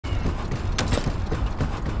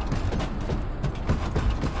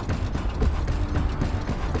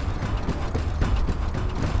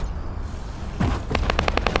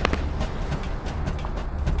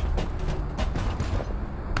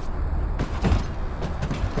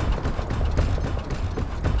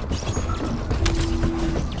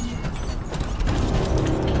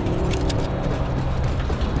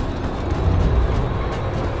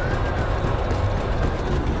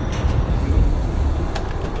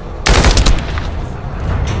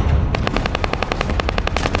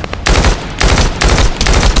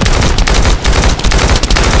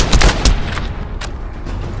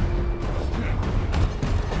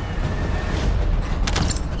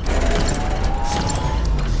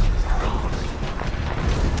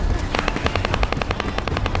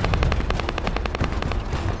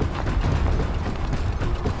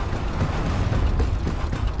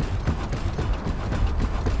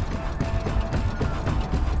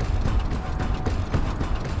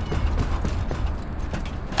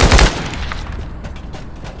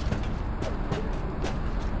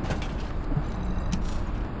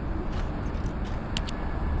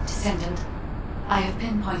I have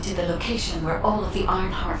pinpointed the location where all of the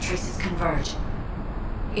Ironheart traces converge.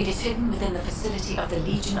 It is hidden within the facility of the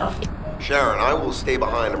Legion of... Sharon, I will stay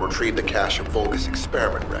behind and retrieve the cache of Vulgus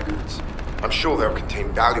experiment records. I'm sure they'll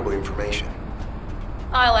contain valuable information.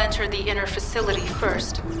 I'll enter the inner facility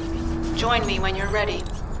first. Join me when you're ready.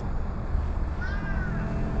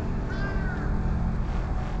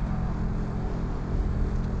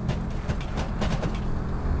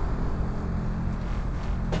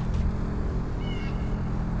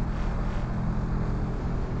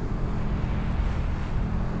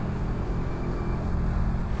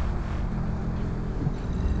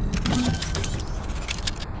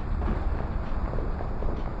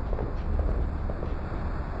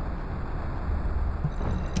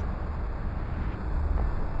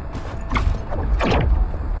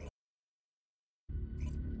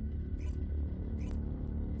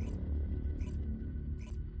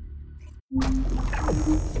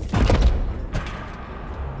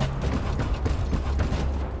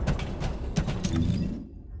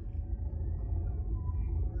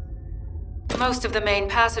 Most of the main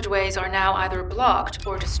passageways are now either blocked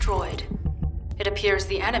or destroyed. It appears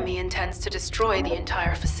the enemy intends to destroy the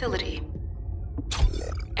entire facility.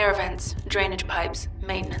 Air vents, drainage pipes,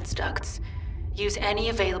 maintenance ducts. Use any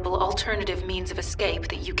available alternative means of escape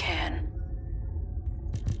that you can.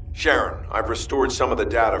 Sharon, I've restored some of the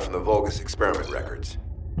data from the Vulgus experiment records.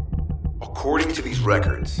 According to these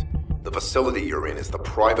records, the facility you're in is the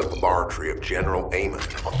private laboratory of General Amon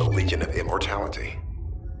of the Legion of Immortality.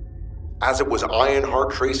 As it was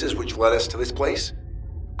Ironheart traces which led us to this place,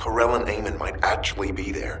 Corell and Amon might actually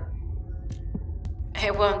be there.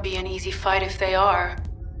 It won't be an easy fight if they are.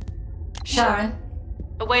 Sharon?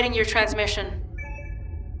 Awaiting your transmission.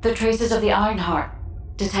 The traces of the Ironheart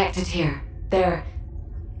detected here. They're...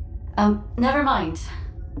 never mind.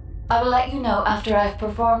 I will let you know after I've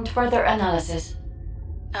performed further analysis.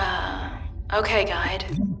 Okay, Guide.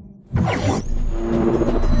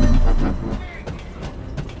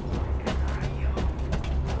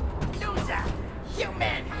 Loser!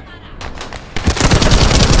 Human!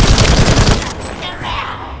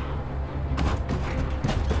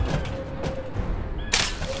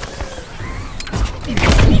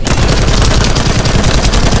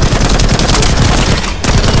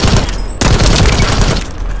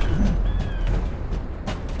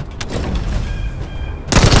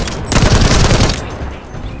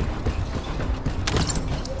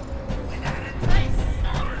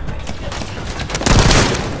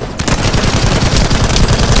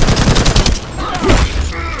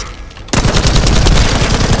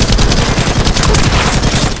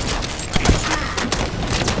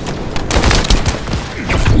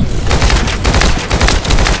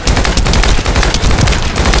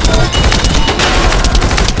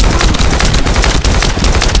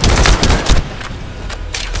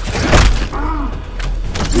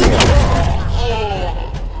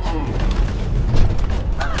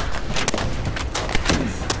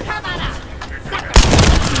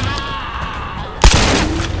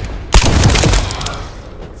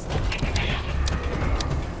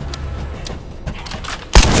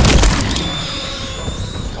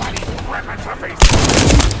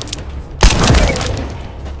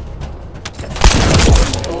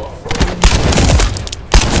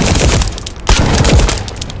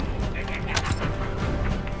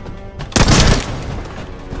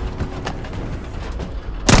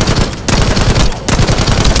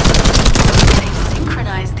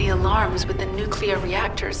 With the nuclear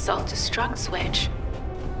reactor's self-destruct switch.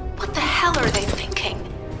 What the hell are they thinking?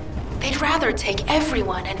 They'd rather take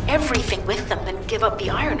everyone and everything with them than give up the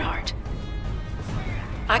Ironheart.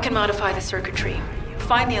 I can modify the circuitry,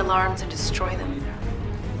 find the alarms and destroy them.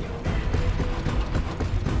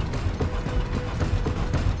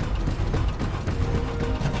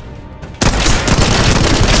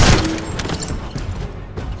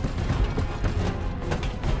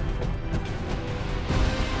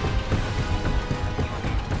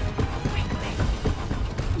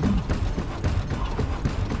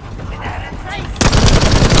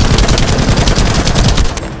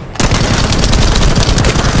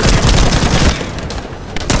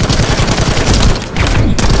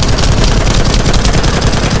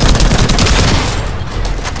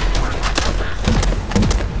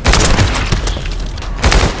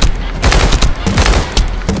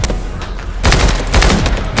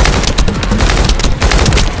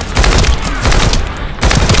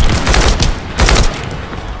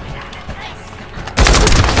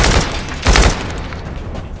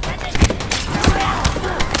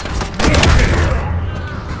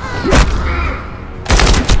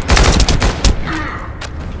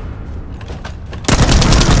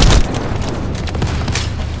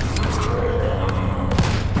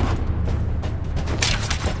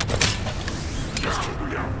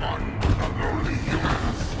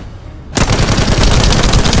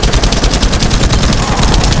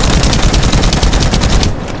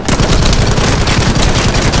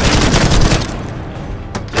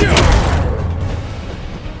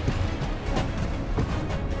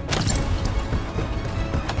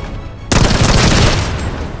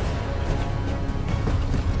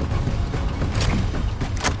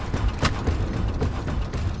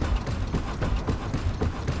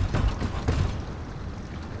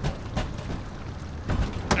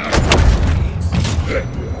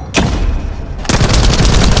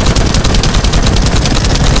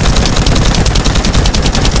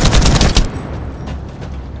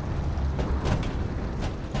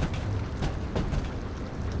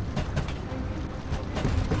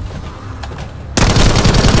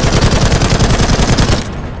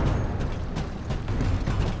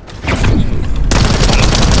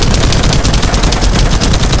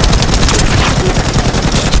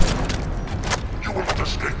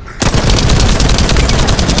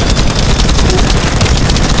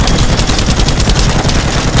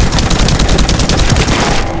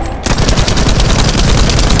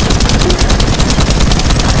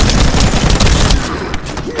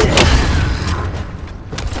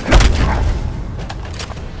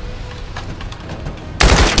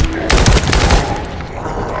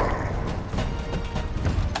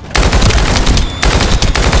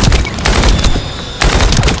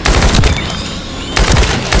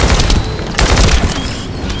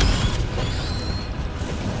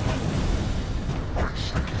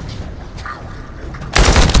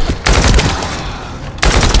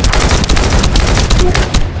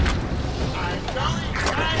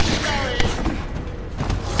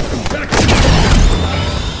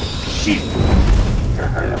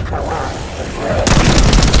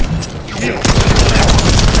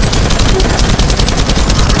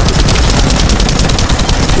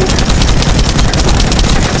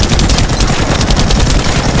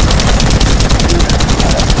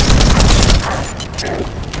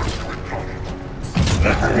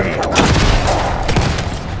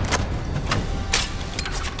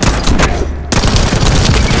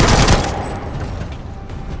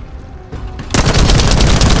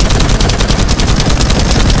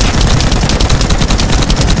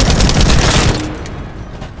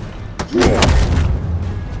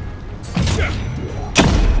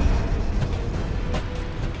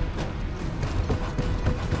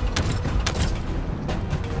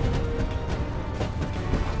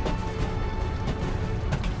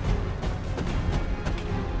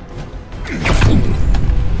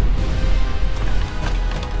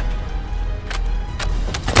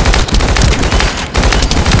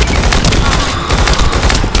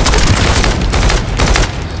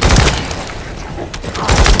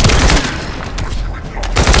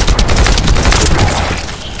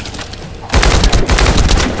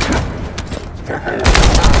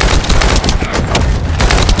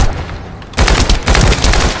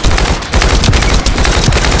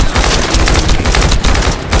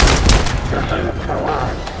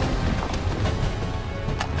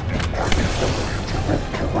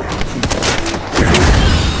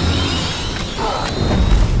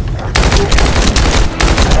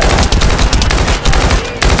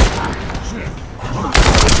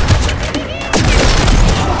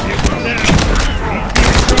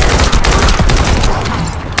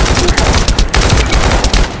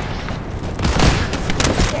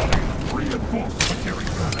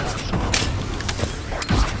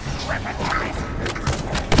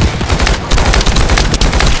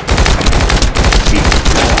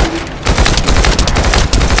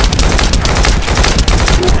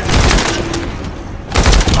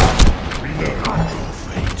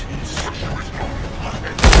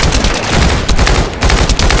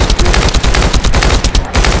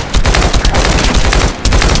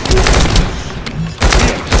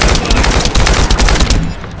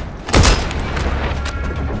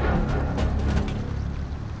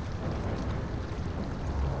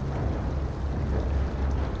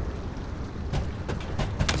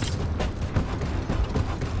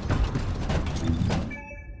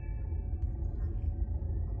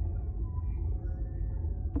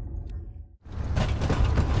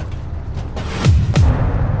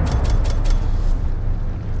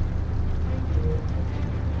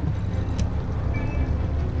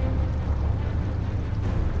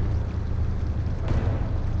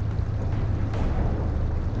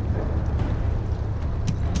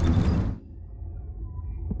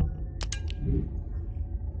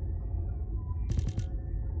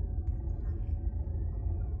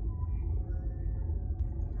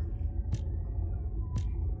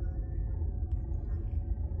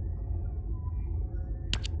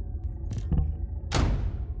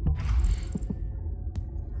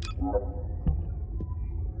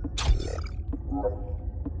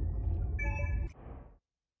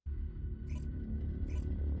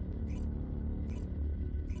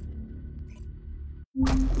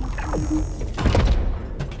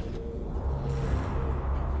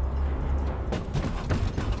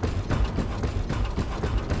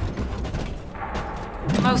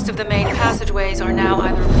 Most of the main passageways are now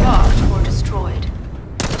either blocked or destroyed.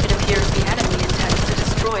 It appears the enemy intends to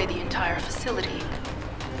destroy the entire facility.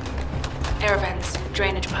 Air vents,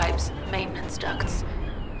 drainage pipes, maintenance ducts.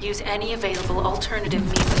 Use any available alternative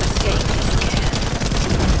means of escape if you can.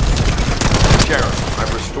 Sheriff,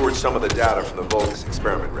 I've restored some of the data from the Vulgus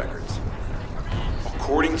experiment records.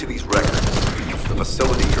 According to these records, the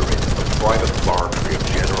facility you're in is the private laboratory of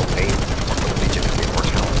General Aim of the Legion of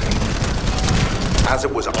Immortality. As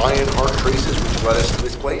it was Ironheart traces which led us to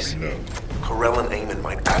this place, Corell and Eamon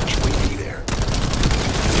might actually be there.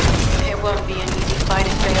 It won't be an easy fight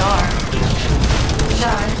if they are.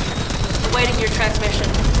 Sharon, Awaiting your transmission.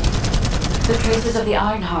 the traces of the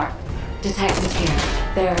Ironheart detected here.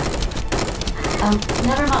 They're...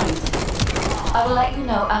 never mind. I will let you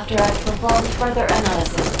know after I've performed further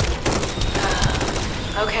analysis.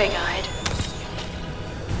 Okay, Guide.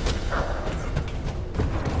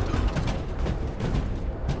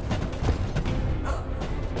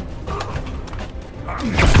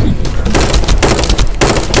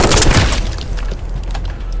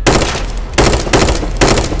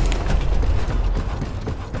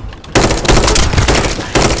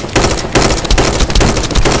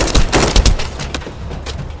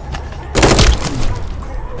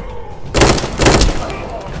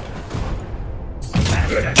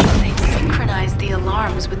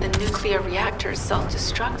 With the nuclear reactor's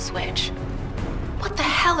self-destruct switch. What the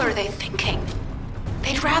hell are they thinking?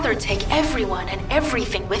 They'd rather take everyone and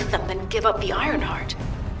everything with them than give up the Ironheart.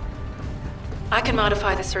 I can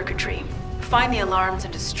modify the circuitry, find the alarms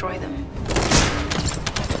and destroy them.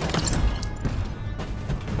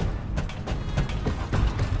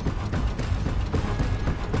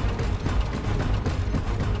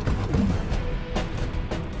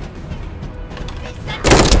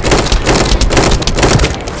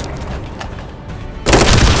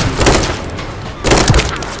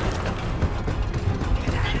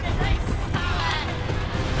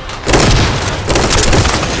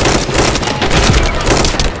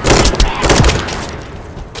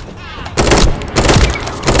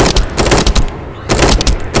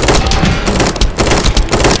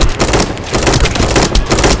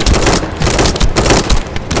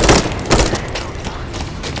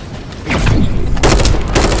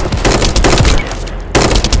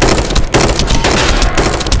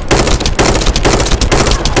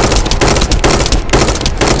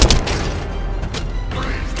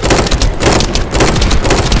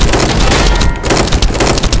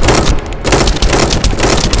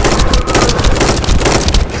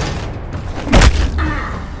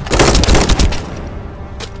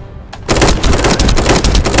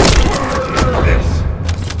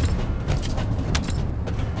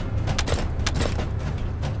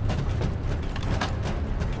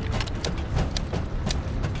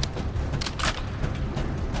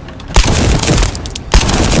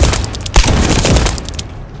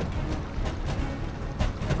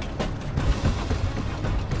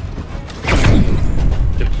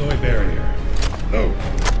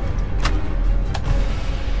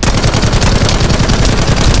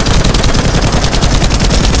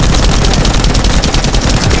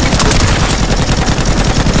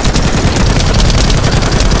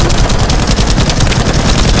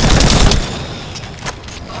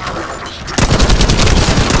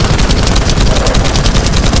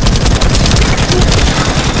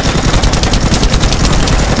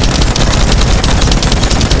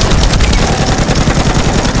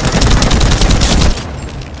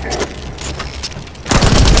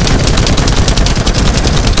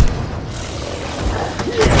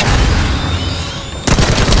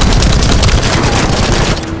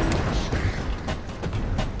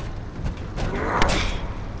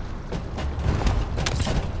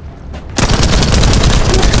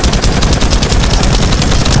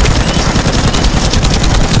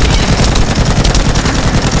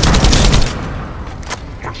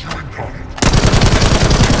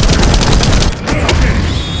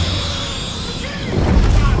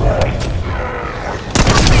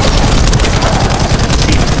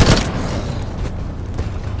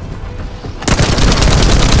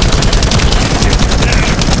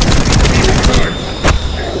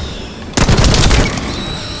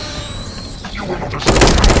 Let's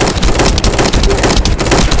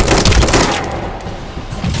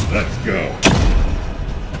go.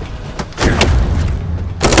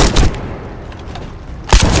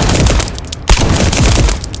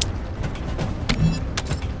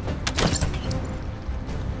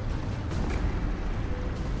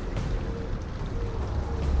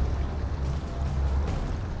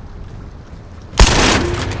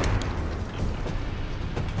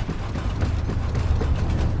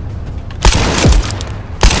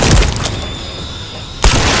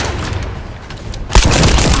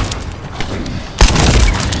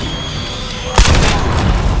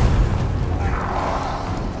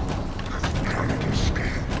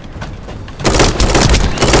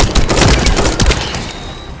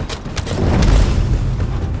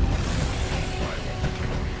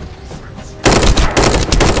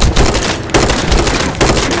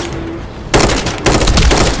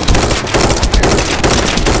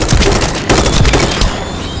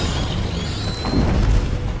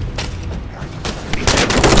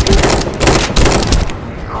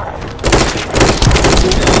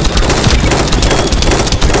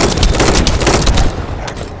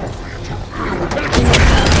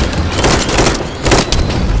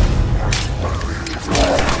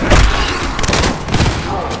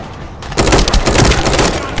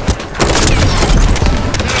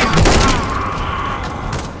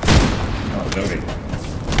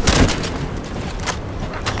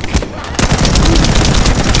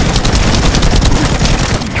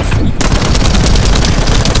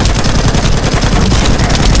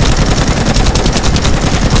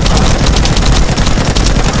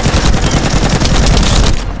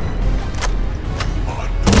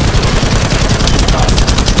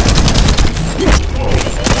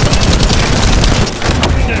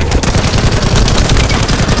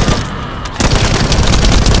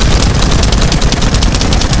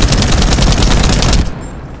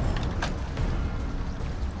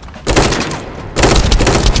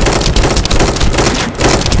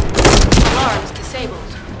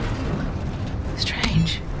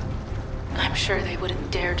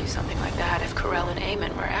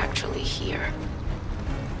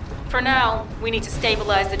 For now, we need to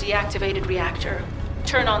stabilize the deactivated reactor,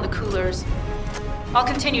 turn on the coolers. I'll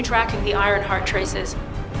continue tracking the Ironheart traces.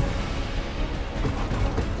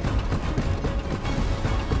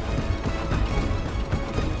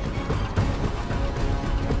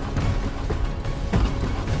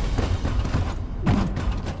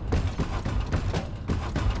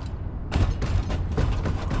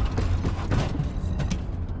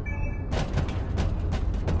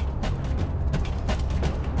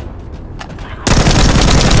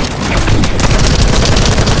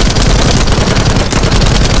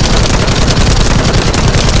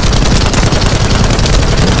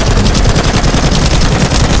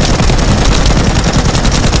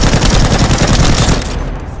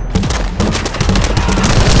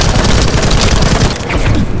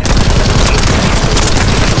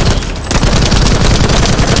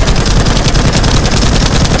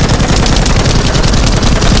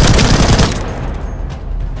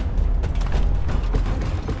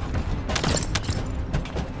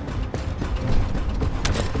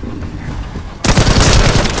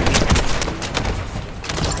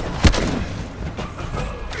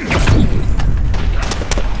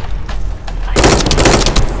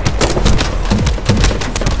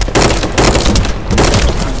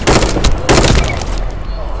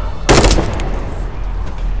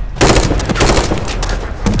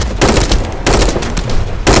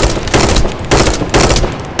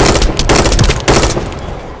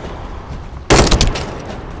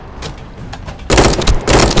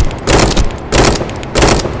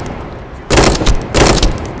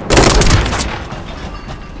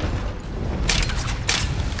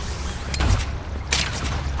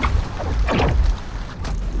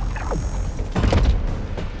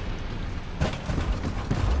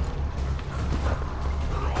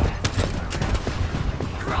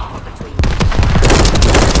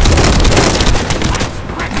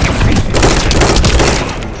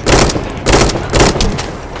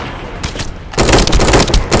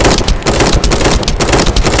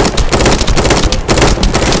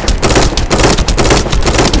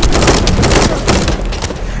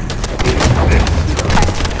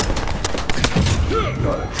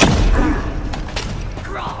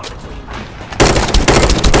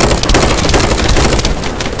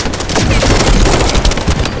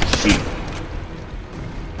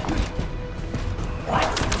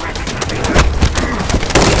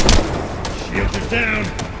 Down.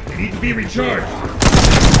 They need to be recharged.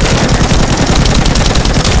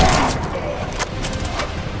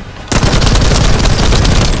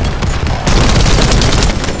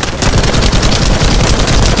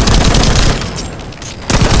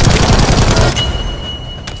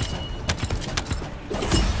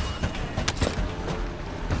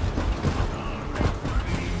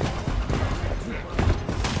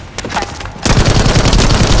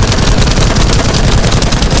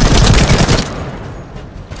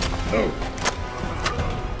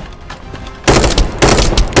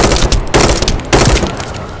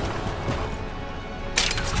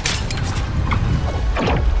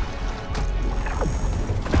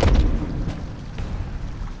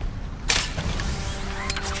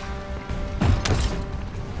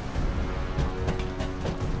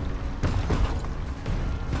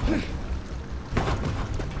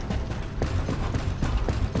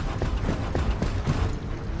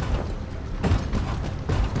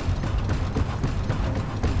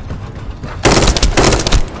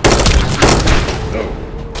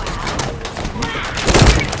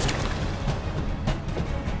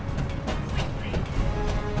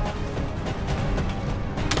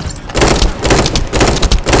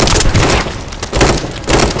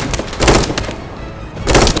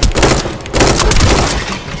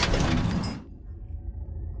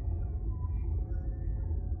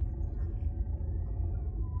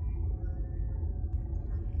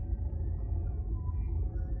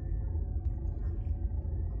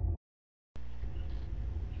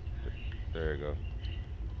 There you go.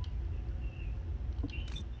 You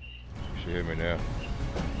should hear me now.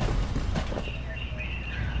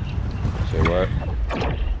 Say what?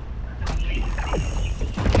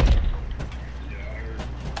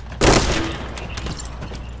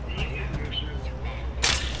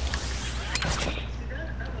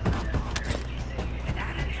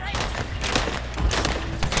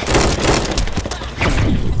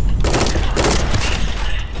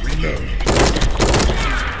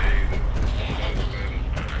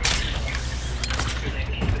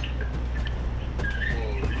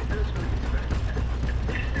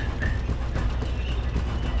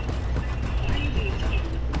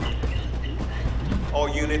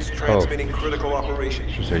 Transmitting critical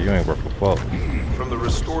operations. She said you ain't worth a fuck. From the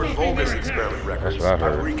restored Vulgus experiment records, That's what I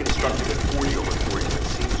heard. I've reconstructed an audio recording that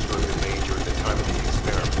seems to have been made during the time of the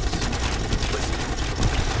experiments.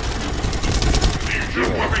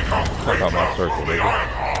 Fuck out my circle, nigga.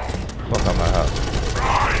 Fuck out my house.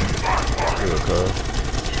 Good, cuz.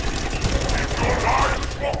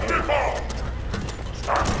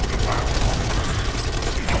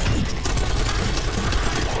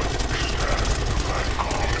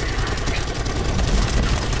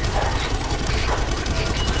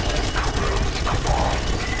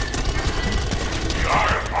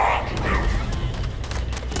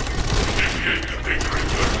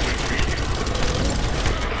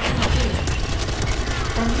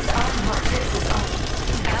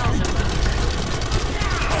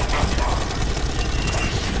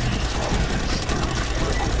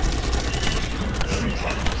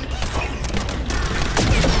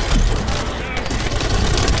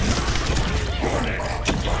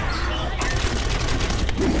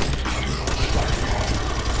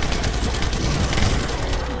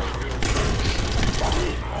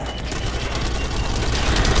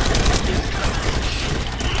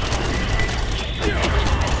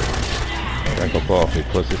 Back up off me,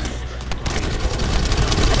 pussies.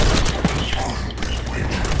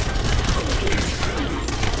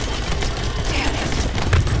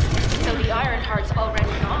 So the Ironheart's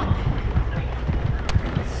already gone.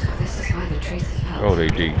 So this is why the traces fell. Oh, they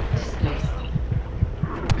deep. Displaced.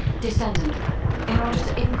 Descendant, in order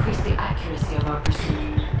to increase the accuracy of our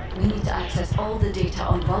pursuit, we need to access all the data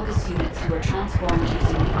on Vulgus units who were transformed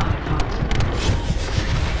using the Ironheart.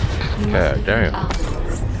 God damn.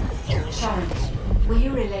 Sharon, will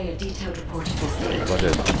you relay a detailed report of this data? How about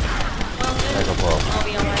this? Back up off. I'll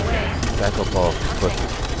be on my way. Back up off,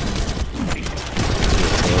 pussies.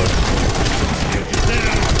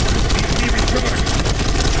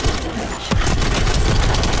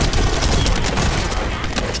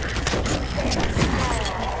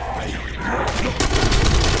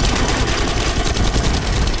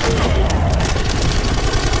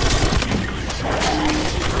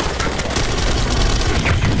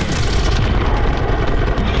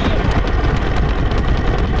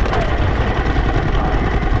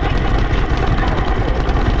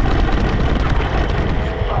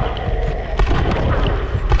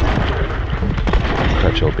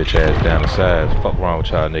 Cut your bitch ass down the sides. Fuck wrong with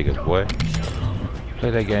y'all niggas, boy. Play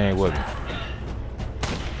that game with me.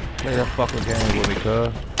 Play that fucking game with me,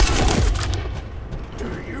 cuz.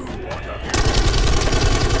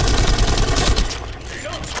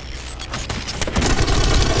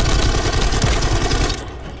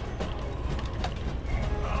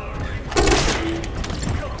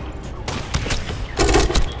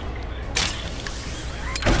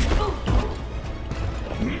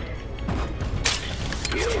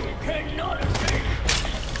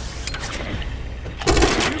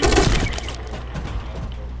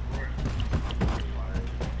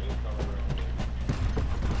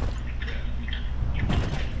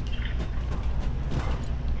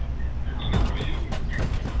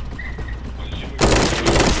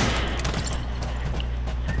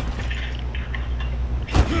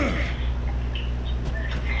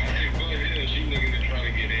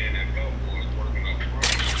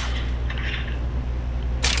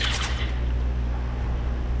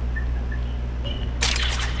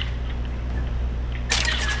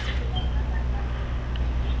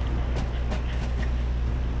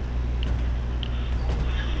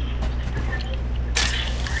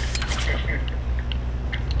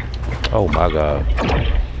 Oh my god.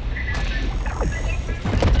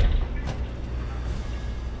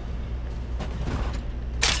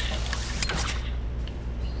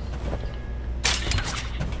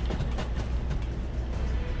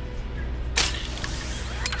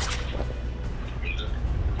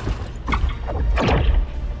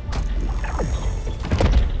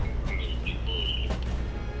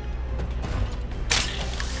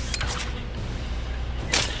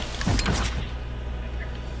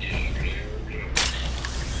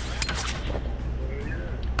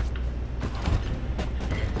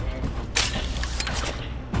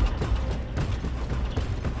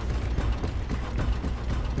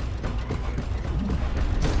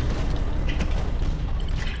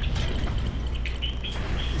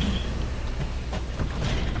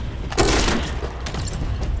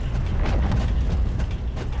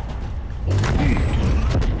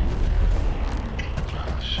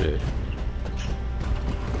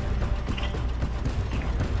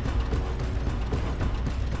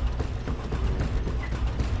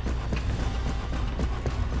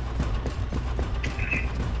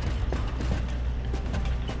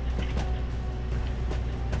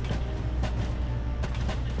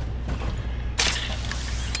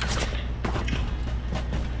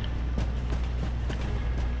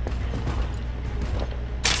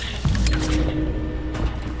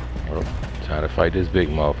 fight this big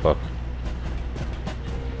motherfucker.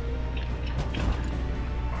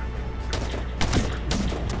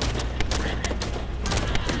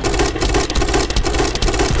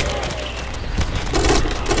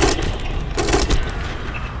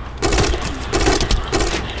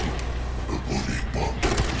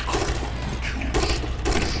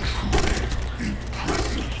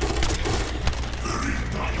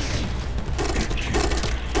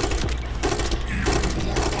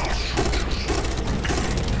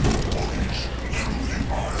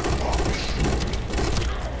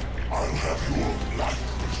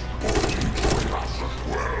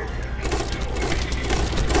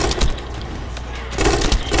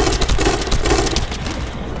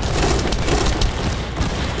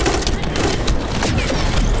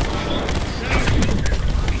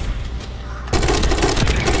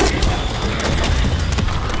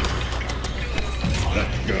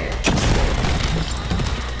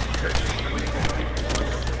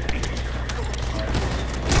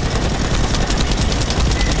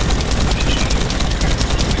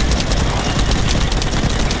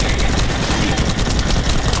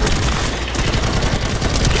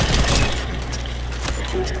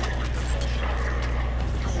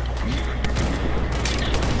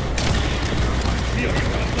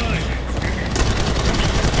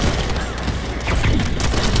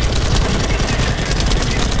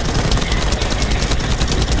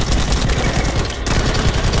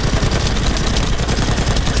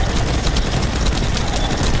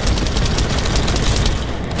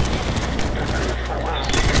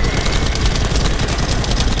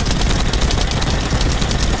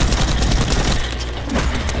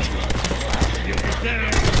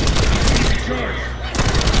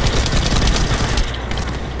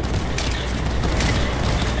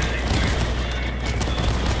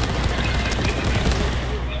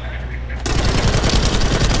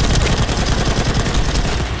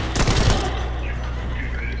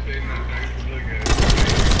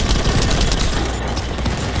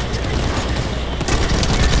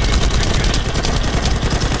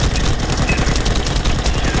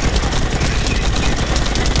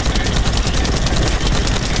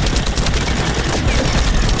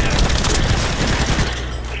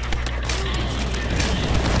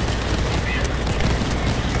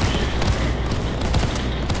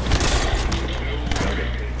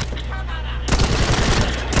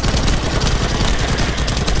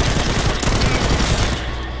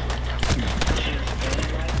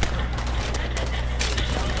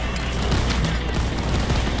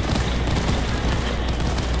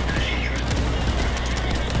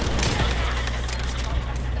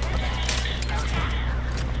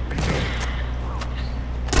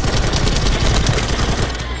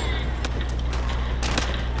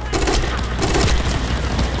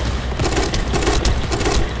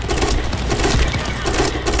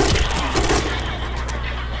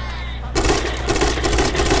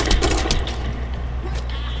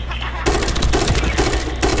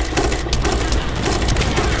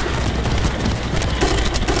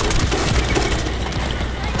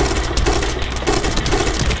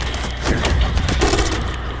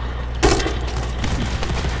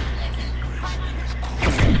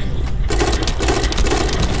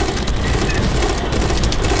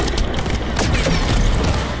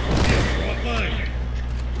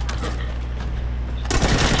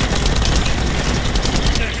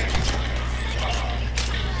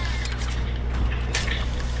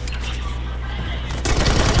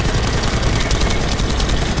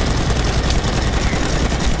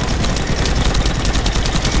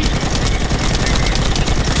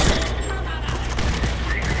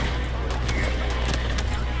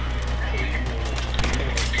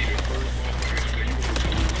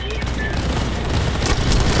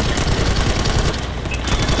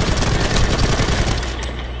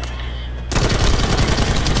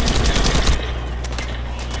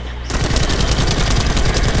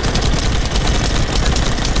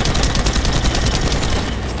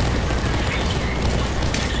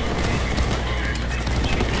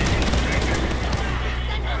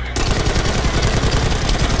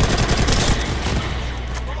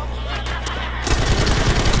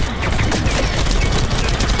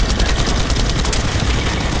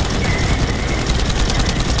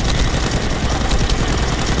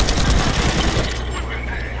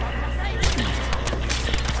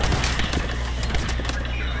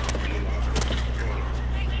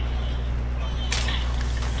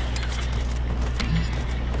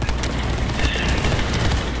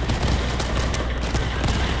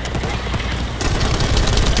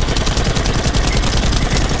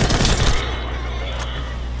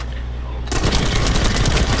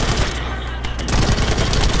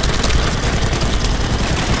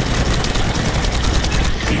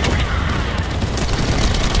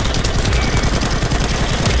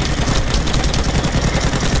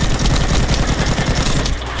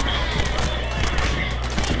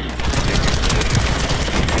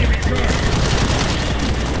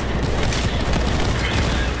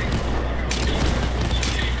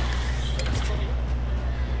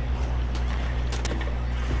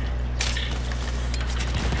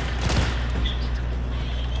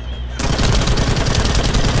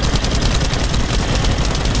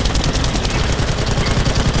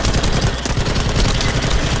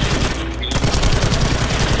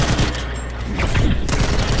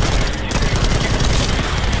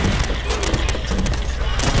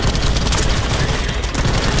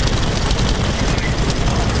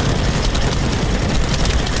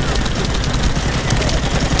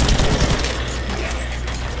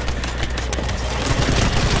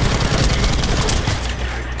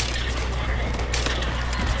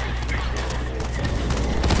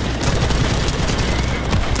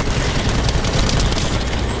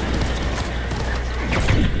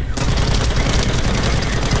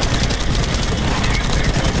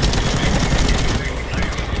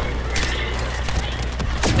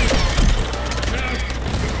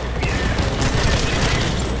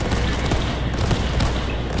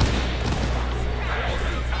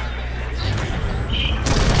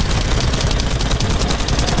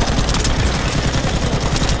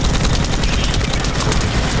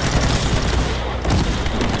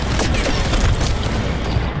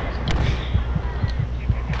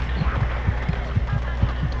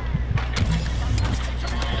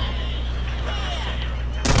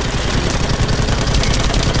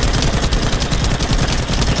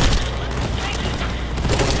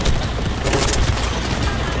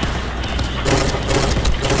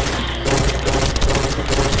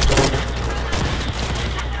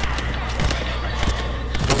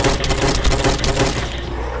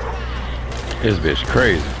 This bitch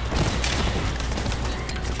crazy.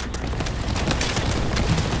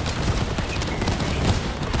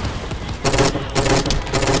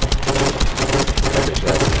 That bitch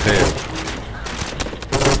acting fail.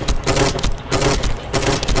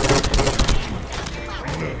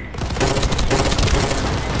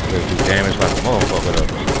 They do damage like a motherfucker though.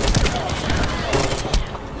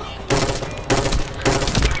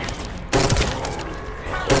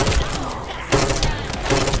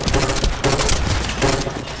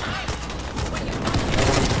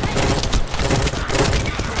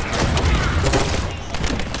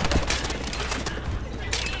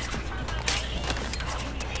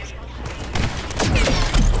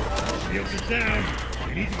 Shields is down.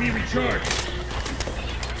 You need to be recharged.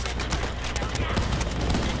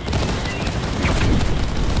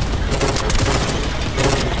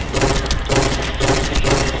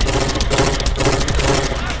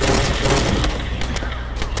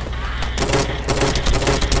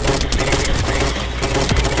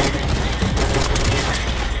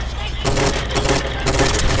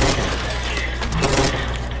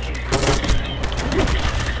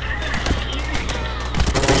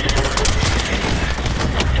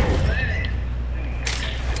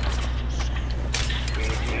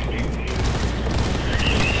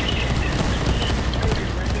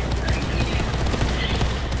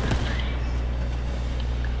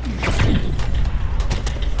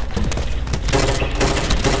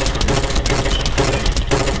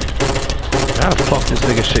 How the fuck this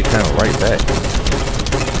nigga shit kinda right back?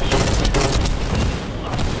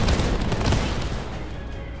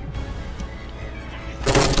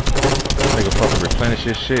 Nigga fucking replenish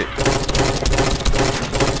his shit.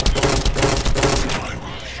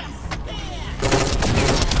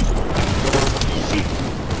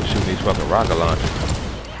 Shoot these fucking rocket launchers.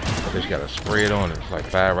 That bitch gotta spray it on it. It's like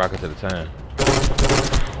 5 rockets at a time.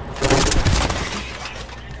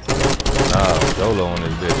 Nah, Dolo on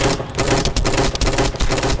this bitch.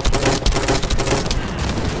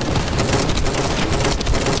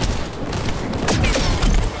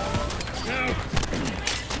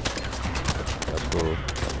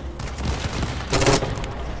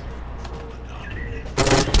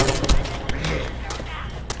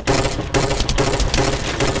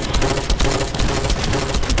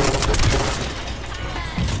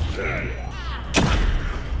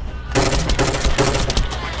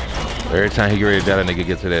 Every time he get ready to die, that nigga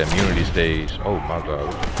get to that immunity stage. Oh my god,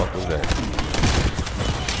 what the fuck was that?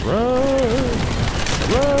 Run!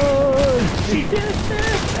 Run!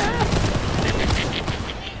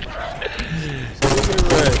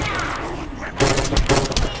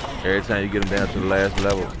 Every time you get him down to the last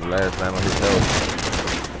level, the last time on his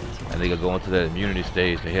health, and nigga go into that immunity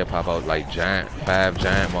stage, the he'll pop out like 5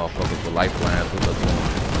 giant motherfuckers with lifelines.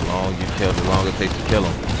 The longer you kill, the longer it takes to kill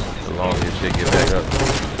him, the longer his shit get back up.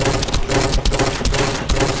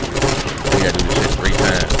 You gotta do this shit 3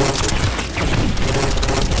 times.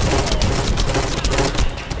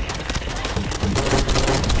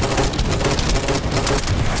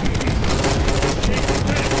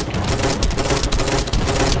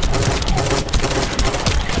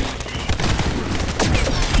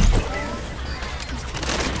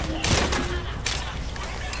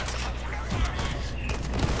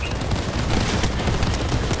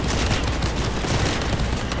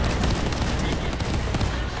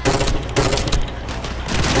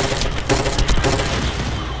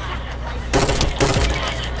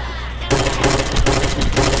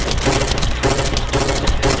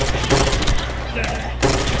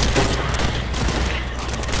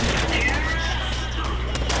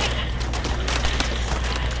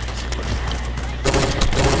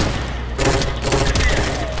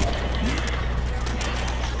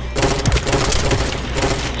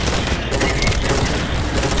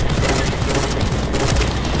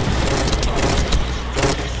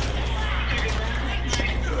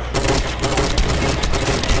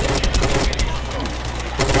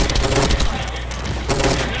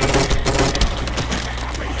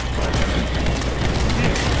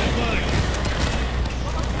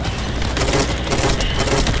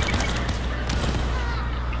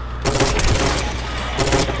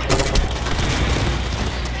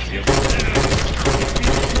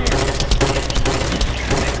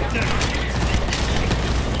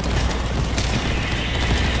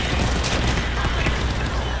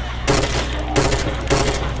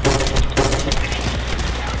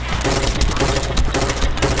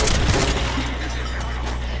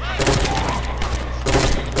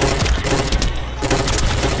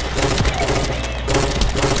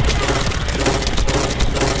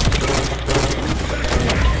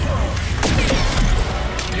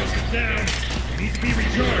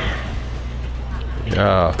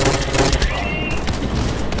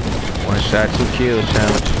 shot, 2 kills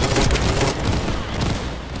challenge.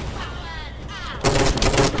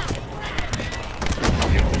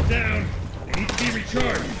 Shields are down. They need to be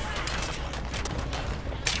recharged.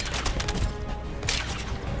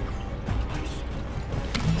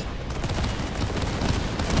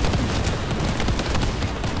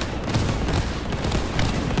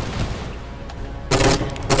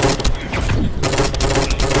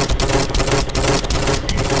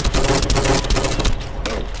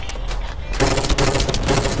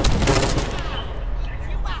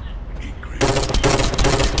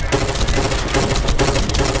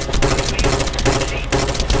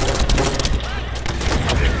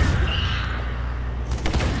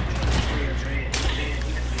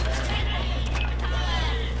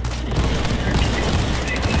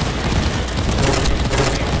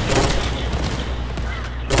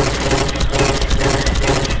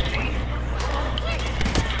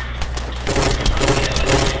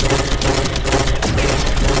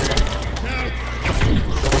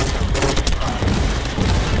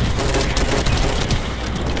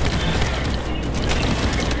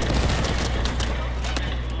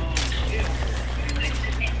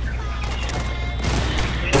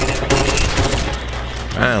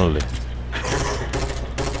 Finally.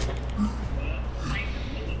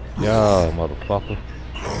 Yo, motherfucker.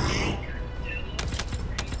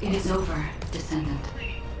 It is over, descendant.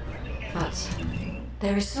 But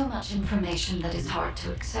there is so much information that is hard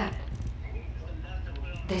to accept.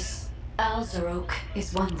 This Alzarok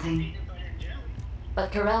is one thing.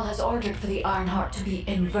 But Karel has ordered for the Ironheart to be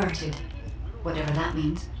inverted. Whatever that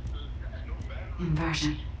means.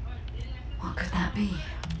 Inversion. What could that be?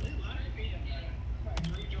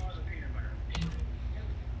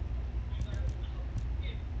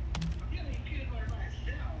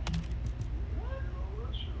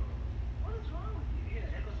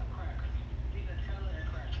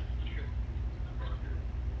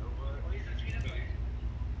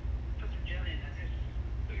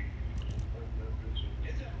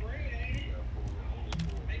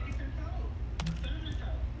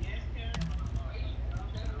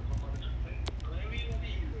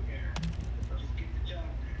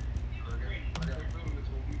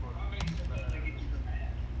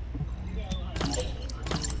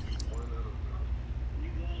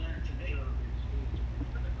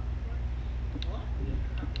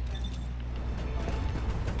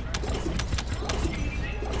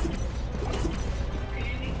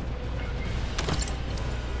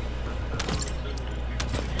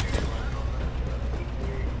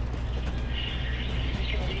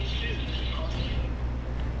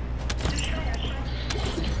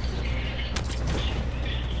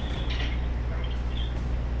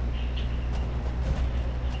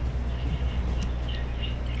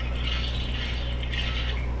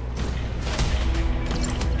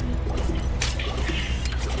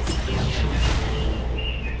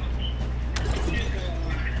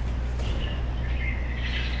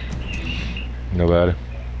 Nobody.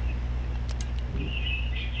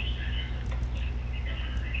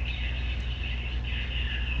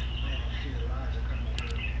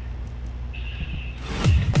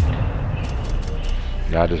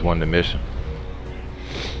 Y'all just won the mission.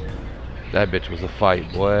 That bitch was a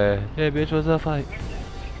fight, boy. That bitch was a fight.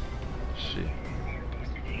 Shit.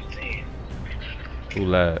 Who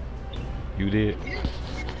lied? You did?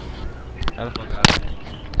 How the fuck I lied?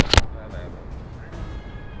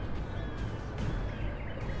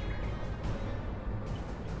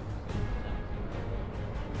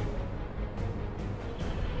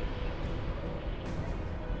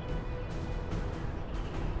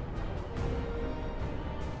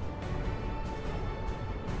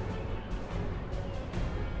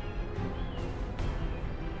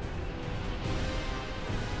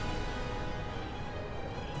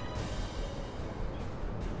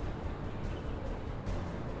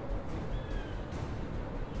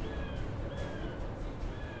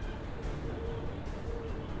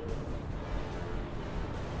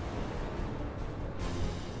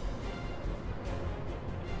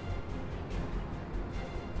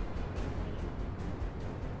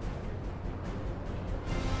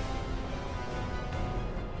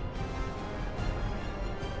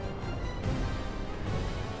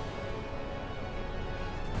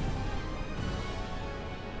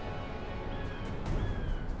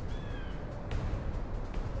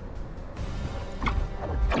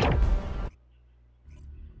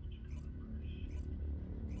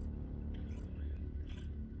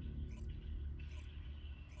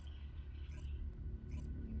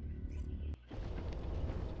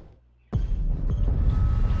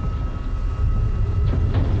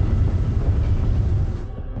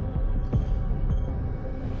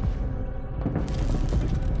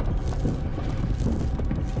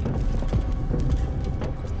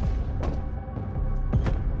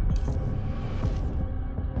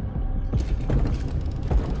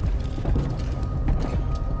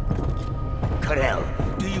 Corel,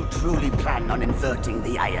 do you truly plan on inverting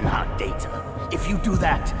the Ironheart data? If you do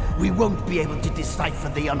that, we won't be able to decipher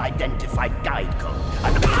the unidentified guide code.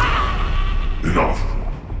 Enough!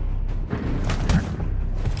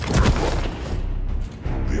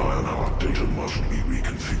 The Ironheart data must be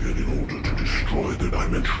reconfigured in order to destroy the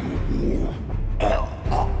dimensional wall.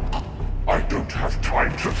 I don't have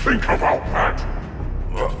time to think about that!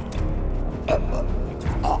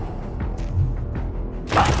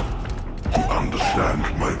 You understand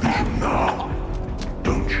my vision now,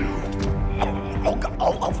 don't you?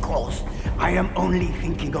 Oh, of course. I am only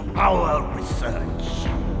thinking of our research.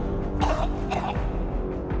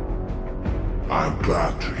 I'm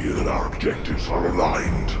glad to hear that our objectives are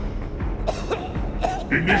aligned.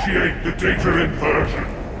 Initiate the data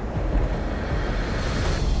inversion.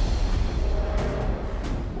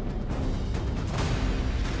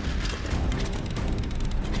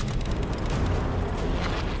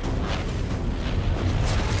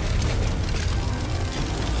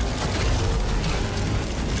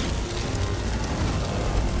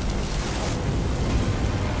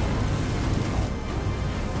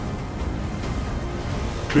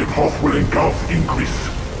 Clip-off will engulf Increase.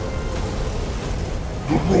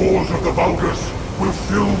 The roars of the Vulgus will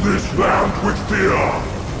fill this land with fear!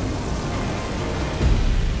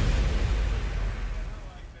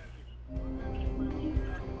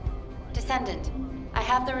 Descendant, I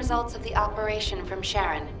have the results of the operation from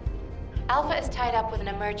Sharon. Alpha is tied up with an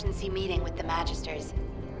emergency meeting with the Magisters.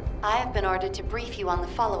 I have been ordered to brief you on the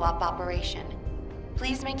follow-up operation.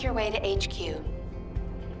 Please make your way to HQ.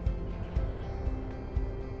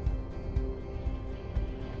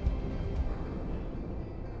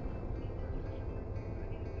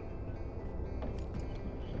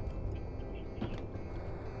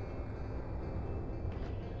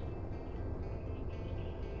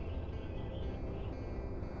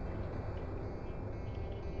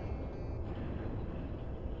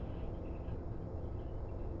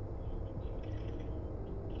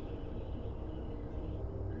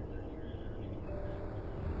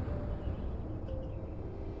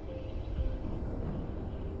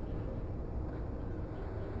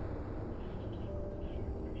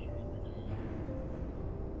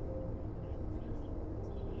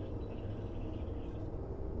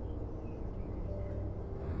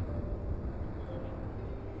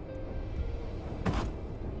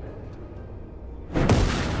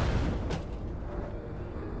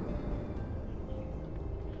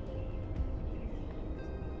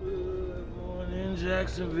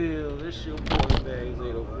 Jacksonville, this your boy Bags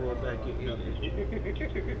 804 back in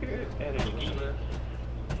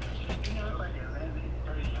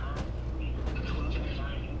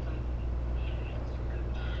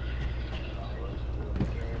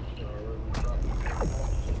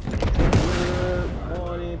Good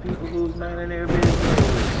morning, people who's minding their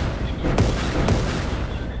business.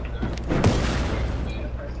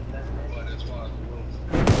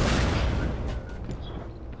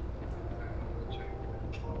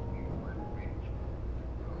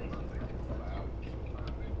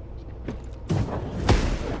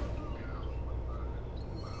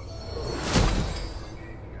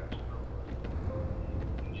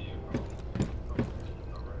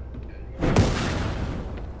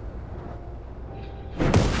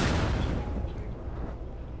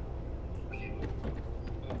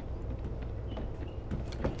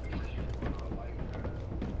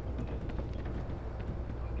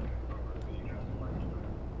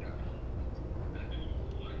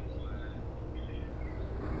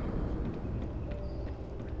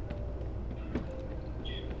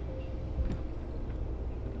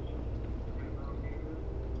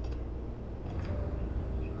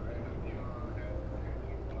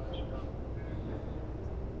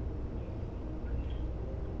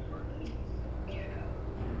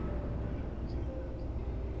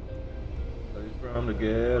 From the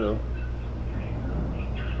ghetto.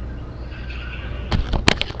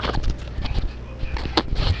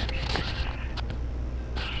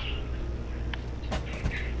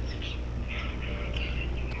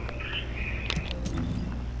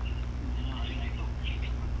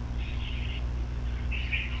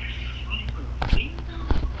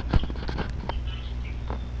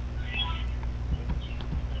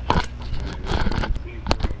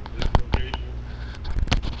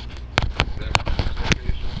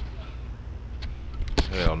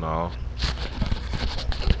 Hell no.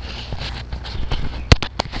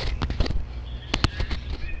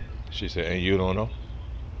 She said, and you don't know?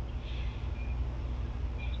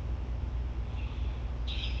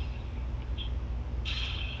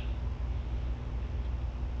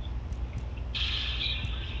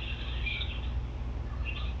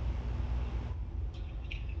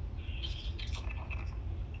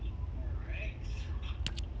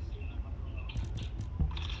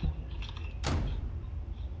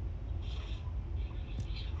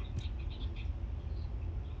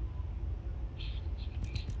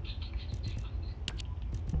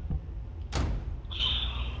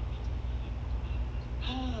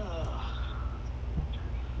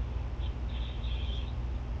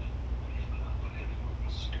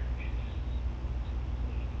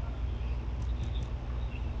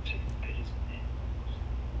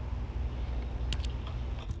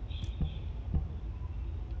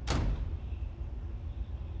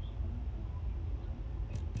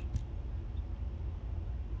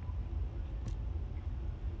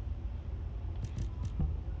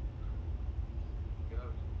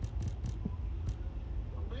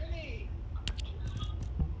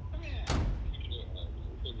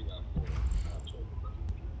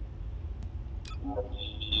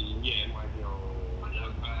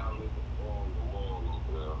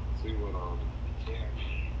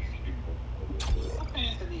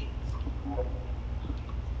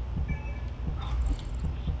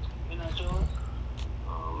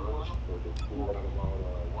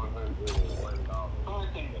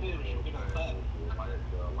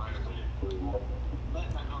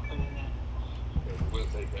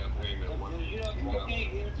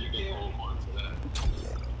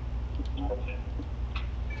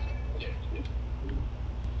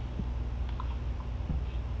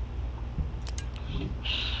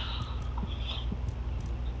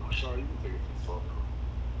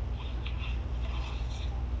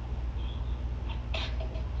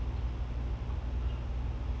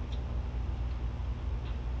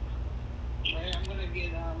 I'm gonna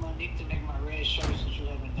get Monique to make my red shirt since you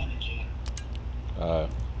haven't done it yet.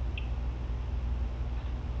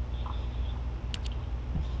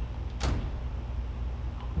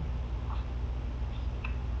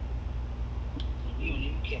 You don't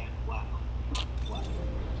even care. Wow. What?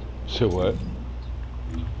 So what?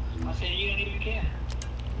 I said you don't even care.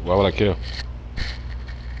 Why would I care?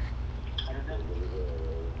 I don't know.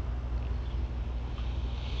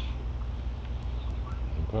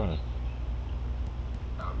 Okay.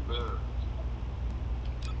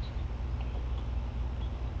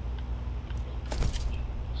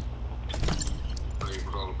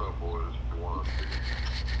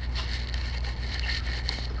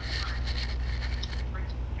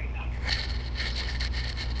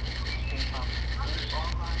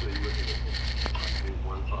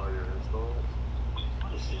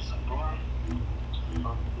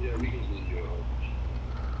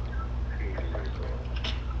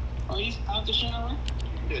 Are you out the shower?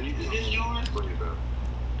 Yeah, is this yours? Bring it down.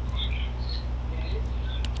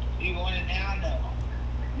 You want it now? No.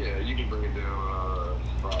 Yeah, you can bring it down,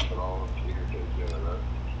 drop it off, you can take it down,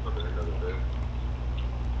 okay, another day.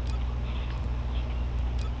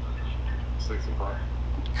 6 o'clock.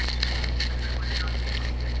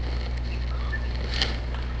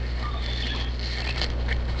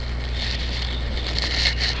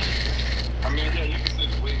 I mean, yeah, you can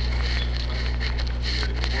sit and wait.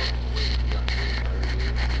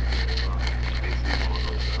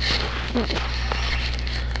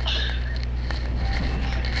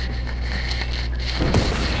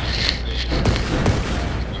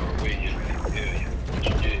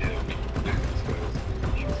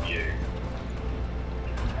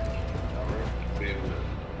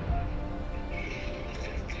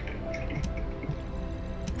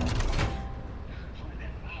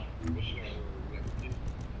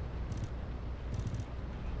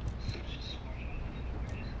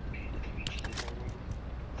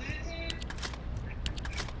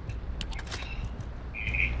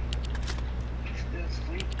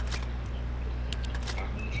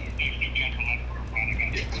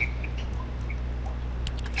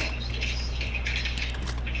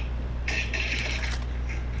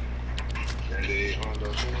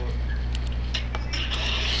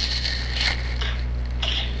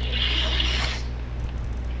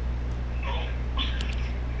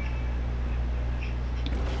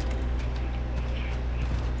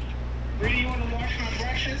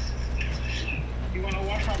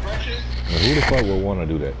 Who the fuck would want to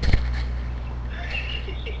do that?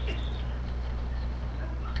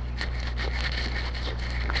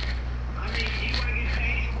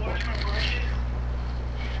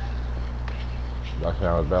 Wash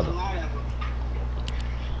my brother. So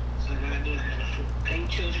I gotta do it. Pay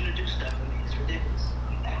children to do stuff. I mean, it's ridiculous.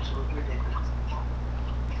 Absolutely ridiculous.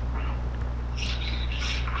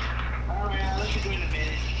 Alright, I'll let you go in a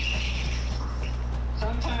minute.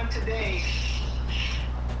 Sometime today,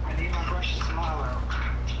 I need my brushes tomorrow.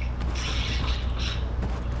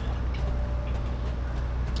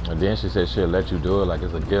 And then she said she'll let you do it like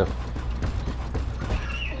it's a gift.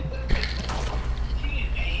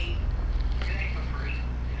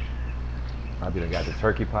 I be done got the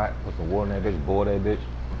turkey pot, put some water in that bitch, boil that bitch,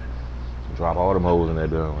 drop all them hoes in that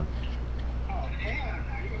damn one. Oh, hell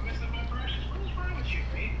no. You gonna mess up my brushes? What is wrong with you,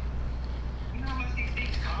 man? You know how much these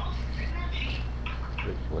things cost? They're not cheap.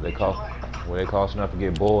 What they cost enough to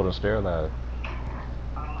get boiled and sterilized.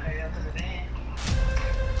 Oh, hell to the damn.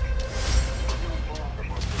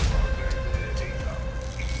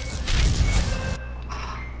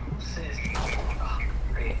 Who says oh,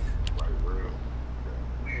 great. Right, real.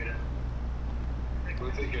 Weirdo.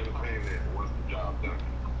 We'll take care of the payment once the job done.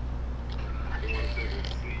 They want to take it to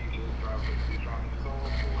see you dropping this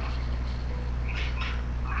off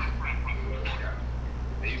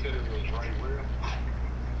and you said it was right where?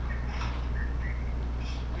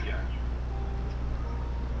 Yeah.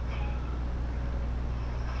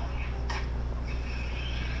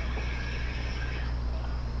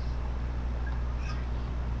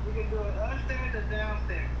 do it upstairs or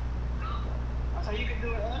downstairs. So you can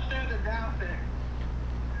do it upstairs or downstairs.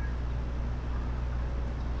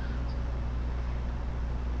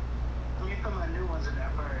 Let me put my new ones in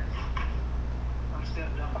there first. I'm still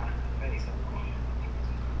doing my face.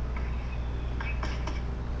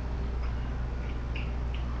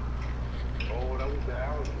 Oh, that was the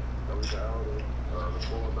Audi. That was the Audi. The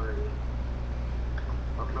 430.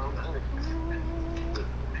 I found that.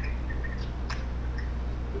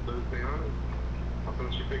 The 1300. I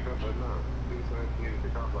thought she picked up at 9. She was saying she needed to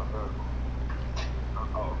pick up by 9.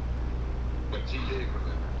 Oh. But she did come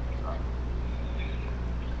in.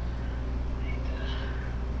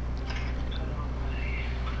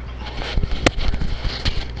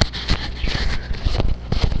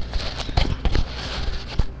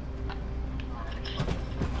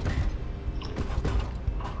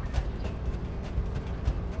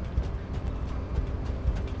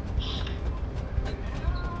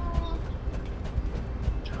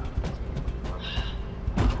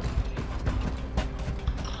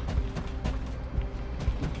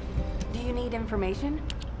 Information?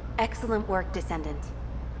 Excellent work, Descendant.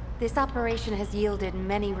 This operation has yielded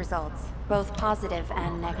many results, both positive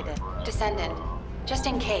and negative. Descendant, just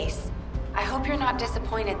in case, I hope you're not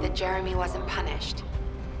disappointed that Jeremy wasn't punished.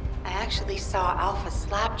 I actually saw Alpha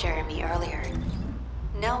slap Jeremy earlier.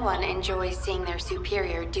 No one enjoys seeing their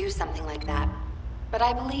superior do something like that, but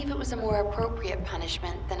I believe it was a more appropriate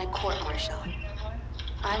punishment than a court-martial.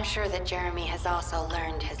 I'm sure that Jeremy has also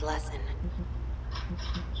learned his lesson.